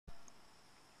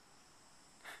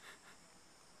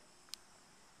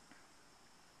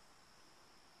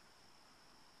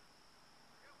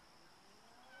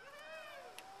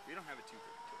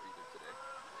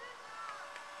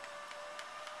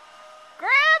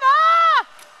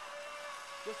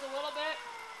Just a little bit.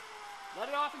 Let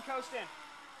it off and coast in.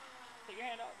 Take your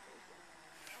hand off.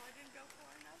 Oh, I didn't go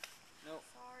far enough? No.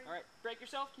 Sorry. Alright, brake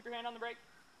yourself. Keep your hand on the brake.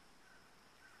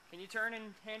 Can you turn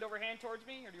and hand over hand towards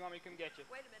me, or do you want me to come get you?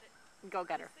 Wait a minute. Go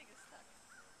get her. This thing is stuck.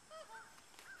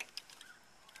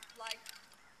 Like,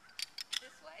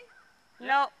 this way?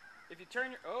 Yeah. Nope. If you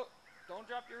turn your... Oh, don't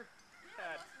drop your Yeah,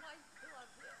 I pad. lost my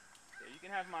glove here. Yeah, you can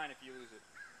have mine if you lose it.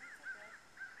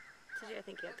 That's okay. I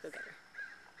think you have to go get her.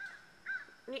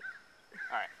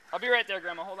 Alright, I'll be right there,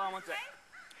 Grandma. Hold on one sec.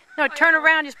 No, turn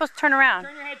around. You're supposed to turn around.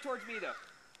 Turn your head towards me, though.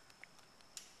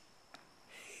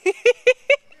 This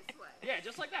way. Yeah,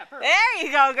 just like that. Perfect. There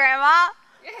you go, Grandma.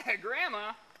 Yeah,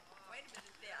 Grandma. Wait a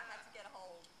minute there. I have to get a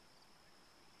hold.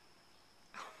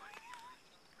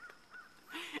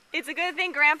 It's a good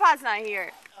thing Grandpa's not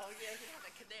here. Oh, yeah, you have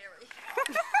a canary.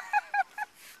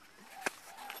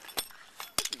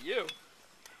 Look at you.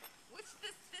 Which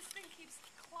this thing keeps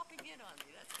clopping in on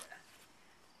me. That's what.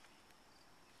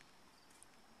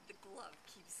 The glove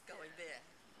keeps going there.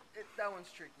 That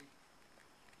one's tricky.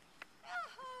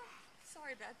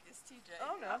 Sorry about this, TJ.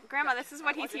 Oh, no. Grandma, this is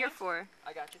what he's here for.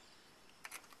 I got you.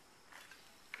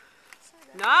 Sorry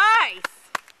about Nice.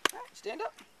 Alright, stand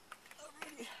up.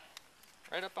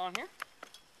 Right up on here.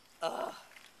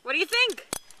 What do you think?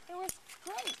 It was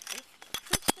great.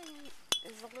 This thing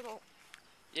is a little...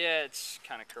 Yeah, it's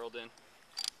kind of curled in.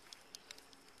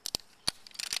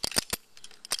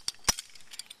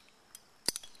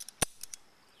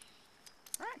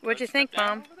 All right, What'd you step think, down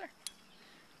Mom? over there.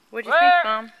 What'd you think,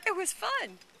 Mom? It was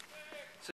fun.